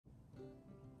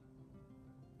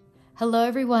Hello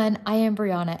everyone, I am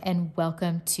Brianna and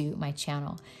welcome to my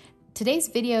channel. Today's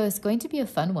video is going to be a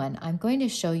fun one. I'm going to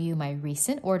show you my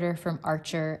recent order from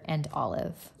Archer and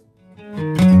Olive.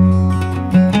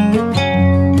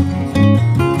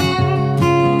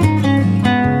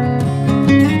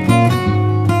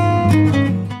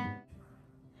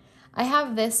 I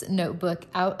have this notebook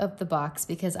out of the box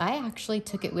because I actually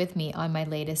took it with me on my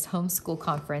latest homeschool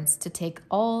conference to take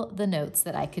all the notes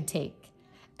that I could take.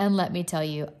 And let me tell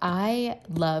you, I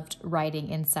loved writing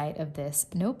inside of this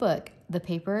notebook. The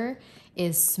paper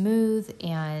is smooth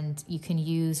and you can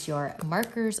use your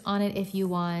markers on it if you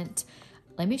want.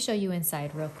 Let me show you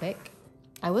inside real quick.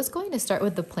 I was going to start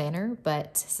with the planner,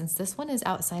 but since this one is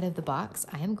outside of the box,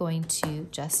 I am going to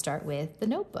just start with the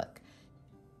notebook.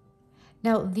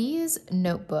 Now these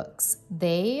notebooks,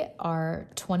 they are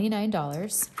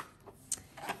 $29.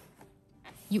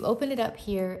 You open it up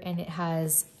here and it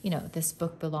has, this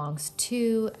book belongs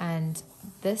to, and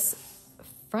this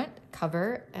front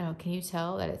cover, can you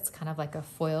tell that it's kind of like a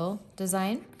foil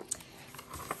design?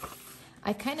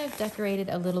 I kind of decorated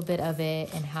a little bit of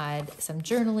it and had some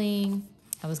journaling.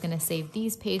 I was gonna save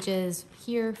these pages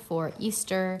here for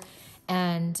Easter.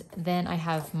 And then I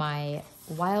have my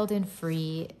Wild and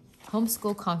Free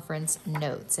homeschool conference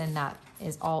notes, and that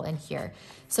is all in here.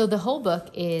 So the whole book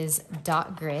is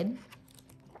dot grid.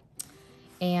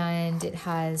 And it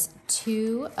has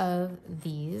two of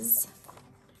these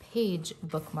page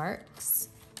bookmarks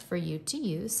for you to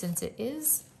use since it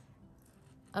is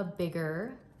a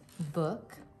bigger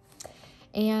book.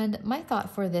 And my thought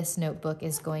for this notebook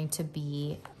is going to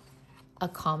be a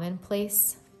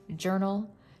commonplace journal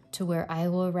to where I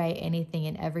will write anything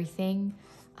and everything,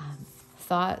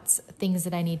 thoughts, things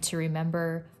that I need to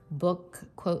remember, book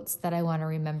quotes that I want to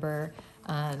remember,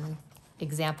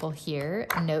 example here,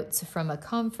 notes from a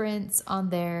conference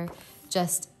on there,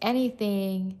 just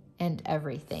anything and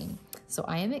everything. So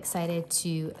I am excited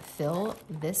to fill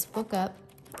this book up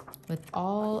with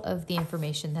all of the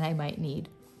information that I might need.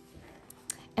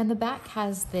 And the back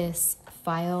has this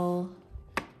file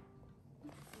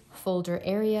folder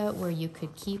area where you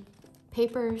could keep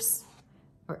papers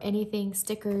or anything,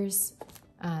 stickers.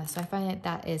 So I find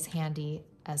that is handy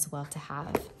as well to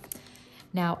have.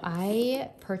 Now I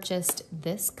purchased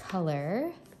this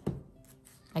color.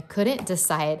 I couldn't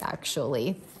decide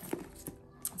actually.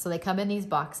 So they come in these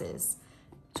boxes,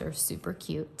 which are super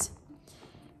cute.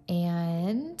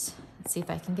 And let's see if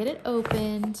I can get it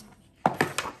opened.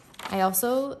 I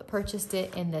also purchased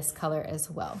it in this color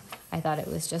as well. I thought it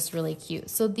was just really cute.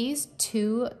 So these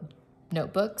two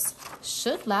notebooks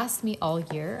should last me all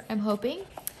year, I'm hoping.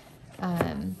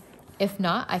 If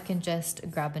not, I can just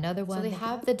grab another one. So they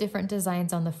have the different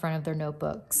designs on the front of their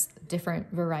notebooks, different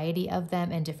variety of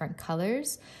them and different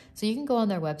colors. So you can go on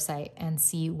their website and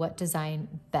see what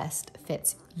design best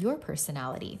fits your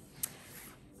personality.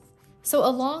 So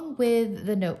along with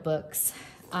the notebooks,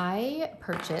 I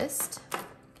purchased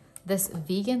this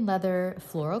vegan leather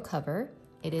floral cover.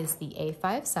 It is the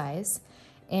A5 size,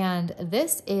 and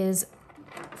this is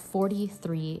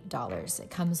 $43. It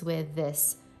comes with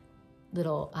this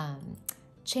little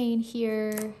chain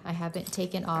here. I haven't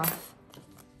taken off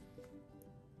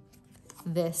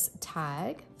this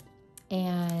tag,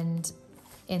 and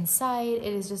inside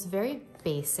it is just very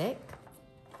basic,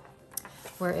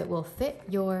 where it will fit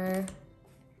your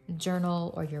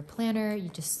journal or your planner. You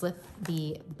just slip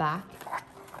the back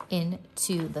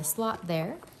into the slot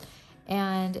there,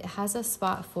 and it has a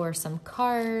spot for some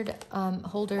card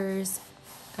holders,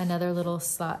 another little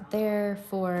slot there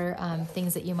for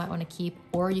things that you might want to keep,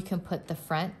 or you can put the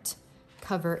front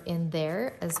cover in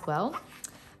there as well.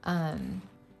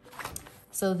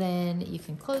 So then you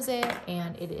can close it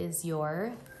and it is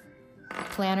your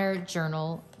planner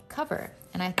journal cover.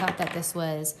 And I thought that this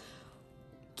was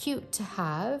cute to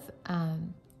have.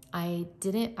 I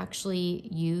didn't actually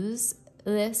use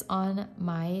this on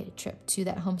my trip to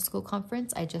that homeschool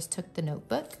conference. I just took the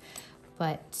notebook,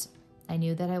 but I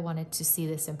knew that I wanted to see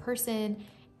this in person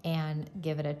and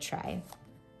give it a try.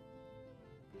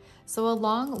 So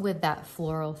along with that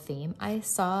floral theme, I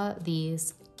saw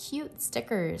these cute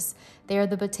stickers. They are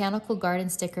the botanical garden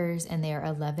stickers and they are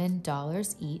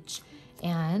 $11 each.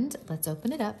 And let's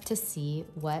open it up to see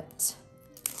what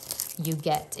you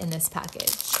get in this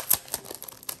package.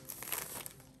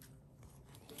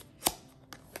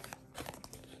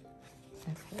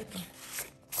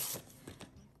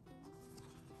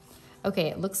 Okay,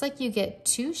 it looks like you get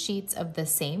 2 sheets of the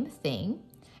same thing,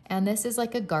 and this is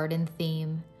like a garden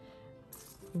theme,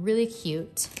 really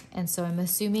cute. And so I'm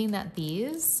assuming that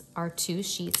these are 2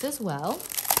 sheets as well.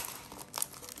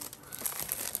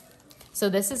 So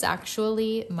this is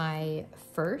actually my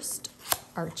first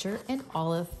Archer and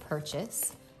Olive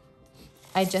purchase.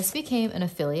 I just became an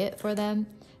affiliate for them,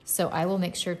 so I will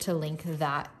make sure to link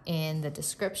that in the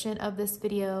description of this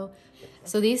video.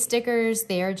 So these stickers,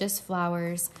 they are just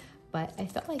flowers, but I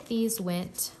felt like these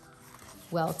went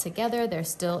well together. They're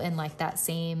still in like that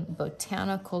same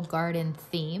botanical garden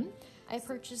theme. I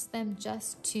purchased them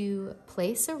just to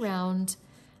place around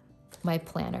my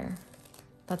planner.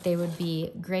 Thought they would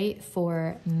be great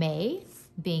for May,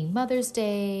 being Mother's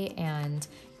Day, and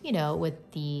you know,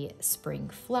 with the spring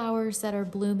flowers that are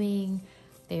blooming.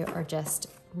 They are just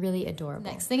really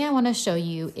adorable. Next thing I want to show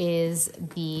you is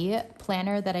the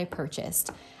planner that I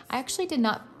purchased. I actually did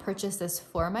not purchase this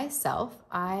for myself.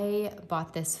 I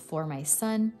bought this for my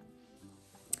son,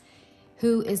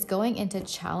 who is going into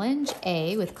Challenge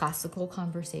A with Classical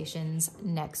Conversations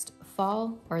next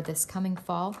fall, or this coming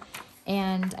fall.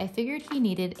 And I figured he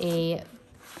needed a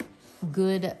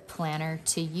good planner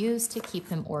to use to keep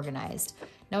him organized.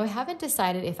 Now, I haven't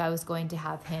decided if I was going to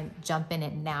have him jump in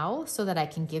it now so that I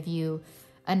can give you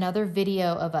another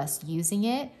video of us using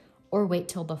it, or wait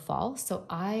till the fall. So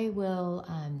I will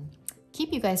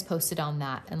keep you guys posted on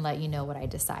that and let you know what I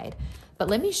decide. But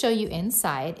let me show you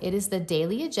inside. It is the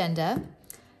daily agenda.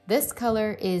 This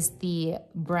color is the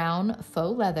brown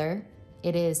faux leather.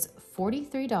 It is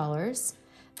 $43.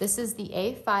 This is the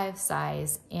A5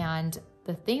 size, and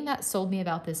the thing that sold me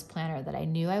about this planner that I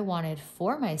knew I wanted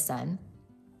for my son,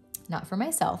 not for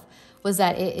myself, was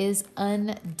that it is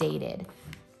undated.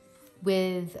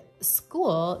 With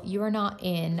school, you are not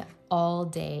in all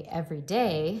day, every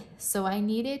day, so I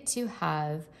needed to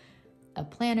have a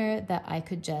planner that I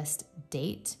could just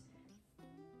date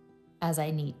as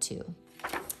I need to.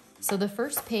 So the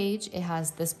first page, it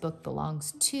has "This book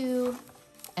belongs to,"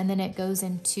 and then it goes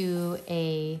into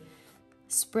a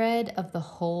spread of the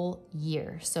whole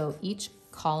year. So each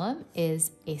column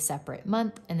is a separate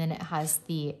month, and then it has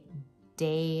the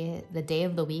day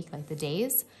of the week, like the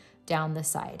days, down the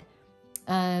side.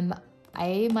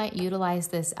 I might utilize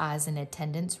this as an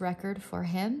attendance record for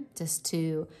him, just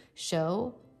to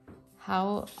show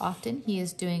how often he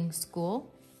is doing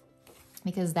school,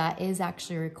 because that is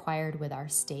actually required with our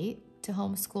state to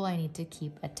homeschool. I need to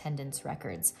keep attendance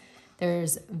records.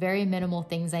 There's very minimal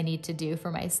things I need to do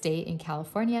for my state in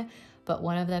California, but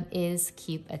one of them is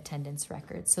keep attendance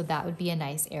records. So that would be a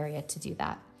nice area to do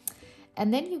that.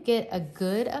 And then you get a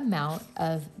good amount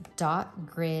of dot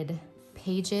grid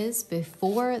pages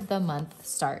before the month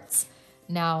starts.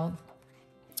 Now,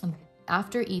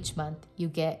 after each month, you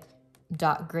get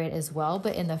dot grid as well,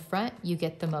 but in the front, you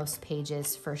get the most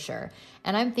pages for sure.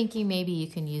 And I'm thinking maybe you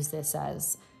can use this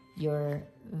as your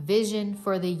vision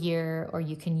for the year, or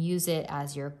you can use it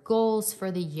as your goals for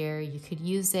the year. You could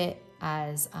use it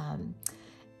as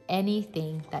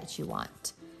anything that you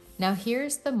want. Now,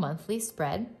 here's the monthly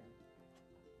spread.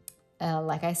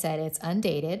 Like I said, it's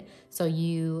undated. So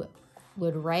you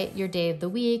would write your day of the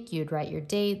week, you'd write your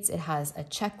dates. It has a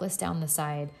checklist down the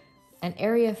side, an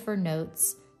area for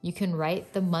notes. You can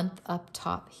write the month up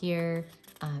top here.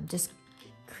 Just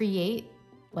create,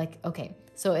 like, okay,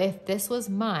 so if this was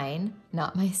mine,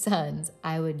 not my son's,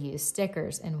 I would use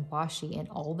stickers and washi and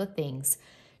all the things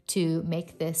to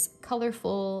make this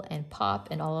colorful and pop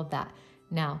and all of that.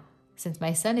 Now, since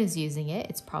my son is using it,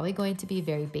 it's probably going to be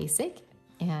very basic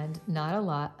and not a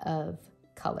lot of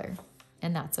color,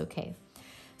 and that's okay.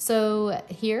 So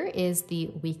here is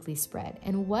the weekly spread.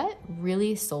 And what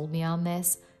really sold me on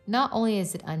this, not only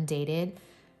is it undated,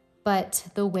 but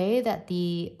the way that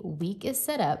the week is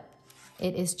set up,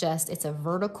 it's a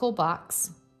vertical box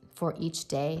for each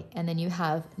day. And then you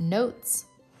have notes.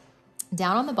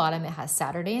 Down on the bottom, it has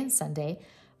Saturday and Sunday.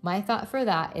 My thought for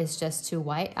that is just to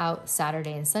white out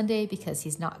Saturday and Sunday, because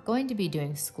he's not going to be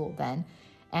doing school then,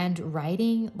 and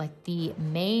writing like the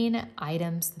main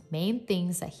items, the main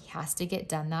things that he has to get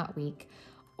done that week,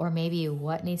 or maybe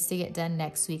what needs to get done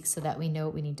next week so that we know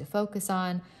what we need to focus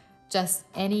on, just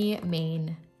any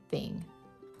main thing.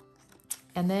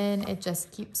 And then it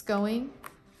just keeps going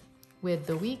with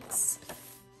the weeks.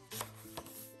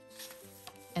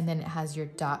 And then it has your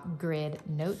dot grid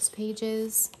notes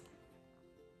pages.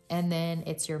 And then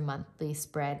it's your monthly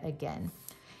spread again.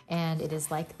 And it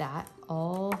is like that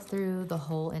all through the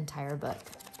whole entire book.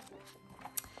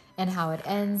 And how it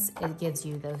ends, it gives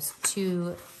you those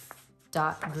 2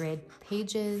 dot grid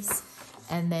pages.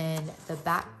 And then the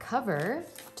back cover,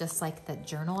 just like the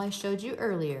journal I showed you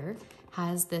earlier,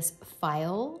 has this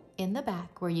file in the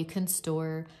back where you can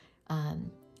store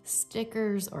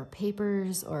stickers or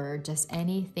papers or just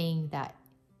anything that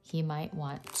he might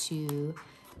want to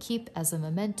keep as a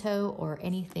memento or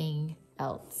anything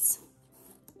else.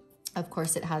 Of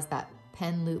course, it has that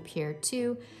pen loop here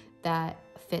too that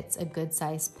fits a good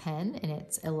size pen, and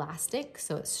it's elastic,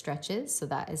 so it stretches. So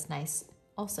that is nice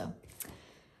also.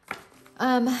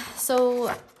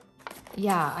 So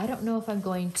yeah, I don't know if I'm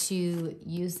going to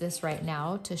use this right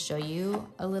now to show you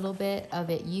a little bit of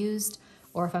it used,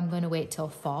 or if I'm going to wait till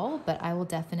fall, but I will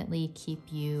definitely keep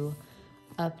you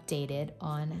updated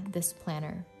on this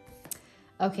planner.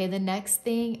 Okay, the next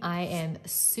thing I am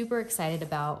super excited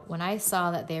about, when I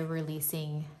saw that they were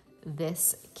releasing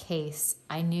this case,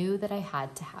 I knew that I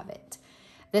had to have it.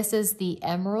 This is the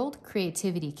Emerald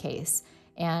Creativity Case,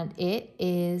 and it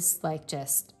is like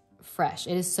just fresh.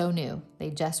 It is so new.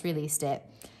 They just released it.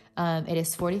 It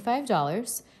is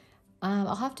 $45.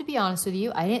 I'll have to be honest with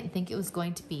you, I didn't think it was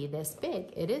going to be this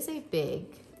big. It is a big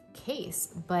case,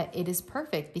 but it is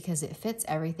perfect because it fits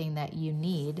everything that you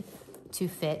need to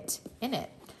fit in it.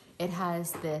 It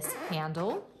has this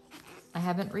handle. I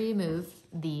haven't removed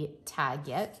the tag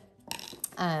yet,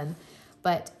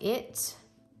 but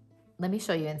let me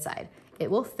show you inside.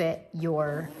 It will fit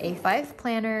your A5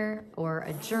 planner or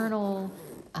a journal.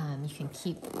 You can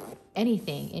keep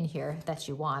anything in here that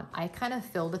you want. I kind of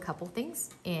filled a couple things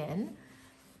in.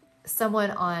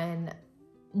 Someone on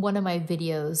one of my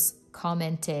videos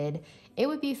commented, it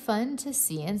would be fun to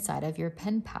see inside of your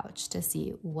pen pouch to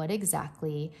see what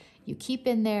exactly you keep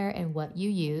in there and what you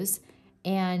use.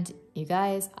 And you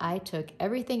guys, I took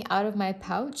everything out of my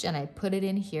pouch and I put it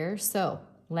in here. So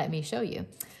let me show you.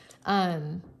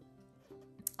 I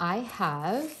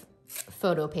have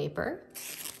photo paper,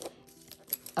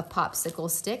 a popsicle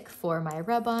stick for my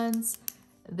rub-ons.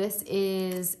 This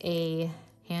is a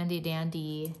handy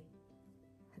dandy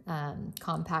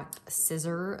compact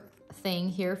scissor thing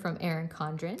here from Erin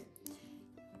Condren.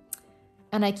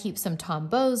 And I keep some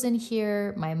Tombows in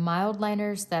here, my mild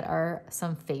liners that are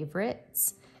some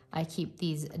favorites. I keep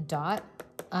these dot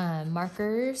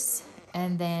markers,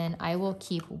 and then I will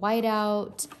keep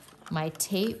whiteout, my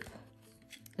tape.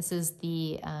 This is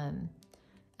the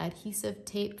adhesive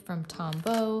tape from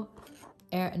Tombow,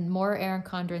 more Erin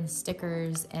Condren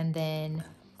stickers, and then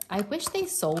I wish they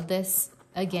sold this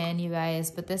again, you guys,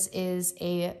 but this is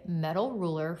a metal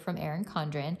ruler from Erin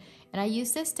Condren, and I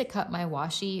use this to cut my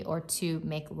washi or to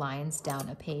make lines down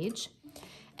a page.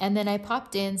 And then I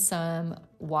popped in some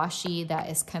washi that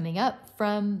is coming up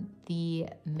from the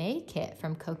May kit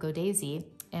from Coco Daisy,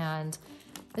 and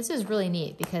this is really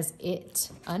neat because it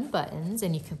unbuttons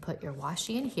and you can put your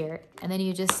washi in here, and then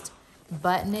you just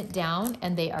button it down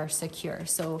and they are secure.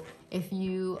 So if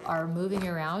you are moving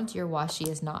around, your washi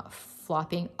is not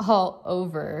flopping all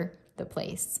over the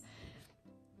place.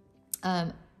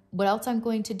 What else I'm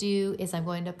going to do is I'm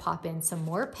going to pop in some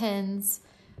more pens,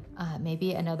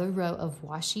 maybe another row of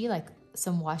washi, like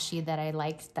some washi that I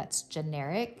liked that's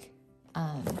generic.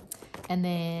 And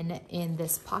then in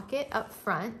this pocket up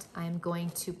front, I'm going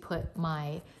to put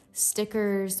my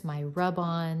stickers, my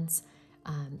rub-ons,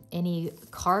 any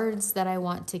cards that I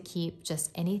want to keep,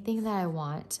 just anything that I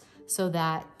want so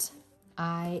that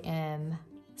I am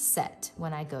set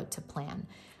when I go to plan.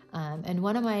 In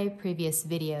one of my previous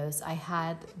videos, I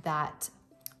had that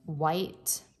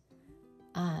white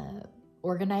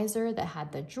organizer that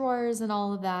had the drawers and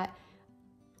all of that.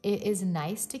 It is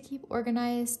nice to keep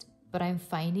organized, but I'm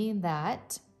finding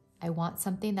that I want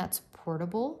something that's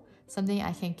portable, something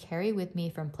I can carry with me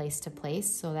from place to place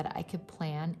so that I could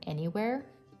plan anywhere.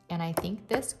 And I think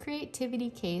this creativity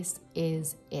case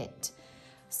is it.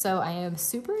 So I am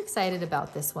super excited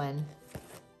about this one.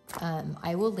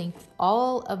 I will link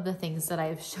all of the things that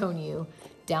I've shown you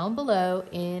down below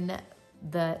in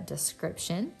the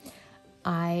description.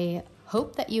 I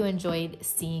hope that you enjoyed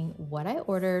seeing what I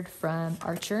ordered from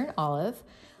Archer and Olive.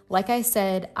 Like I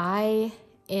said, I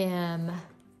am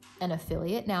an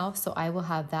affiliate now, so I will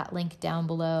have that link down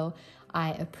below.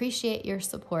 I appreciate your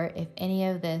support. If any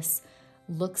of this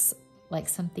looks like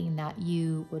something that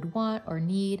you would want or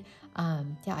need, yeah,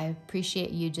 I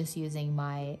appreciate you just using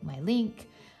my link.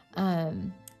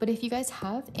 But if you guys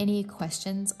have any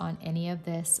questions on any of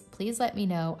this, please let me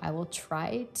know. I will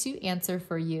try to answer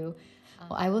for you.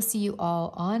 I will see you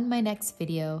all on my next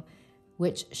video,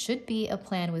 which should be a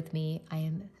plan with me. I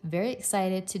am very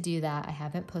excited to do that. I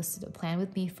haven't posted a plan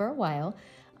with me for a while.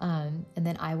 And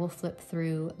then I will flip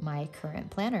through my current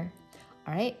planner.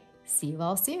 All right, see you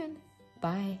all soon.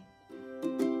 Bye.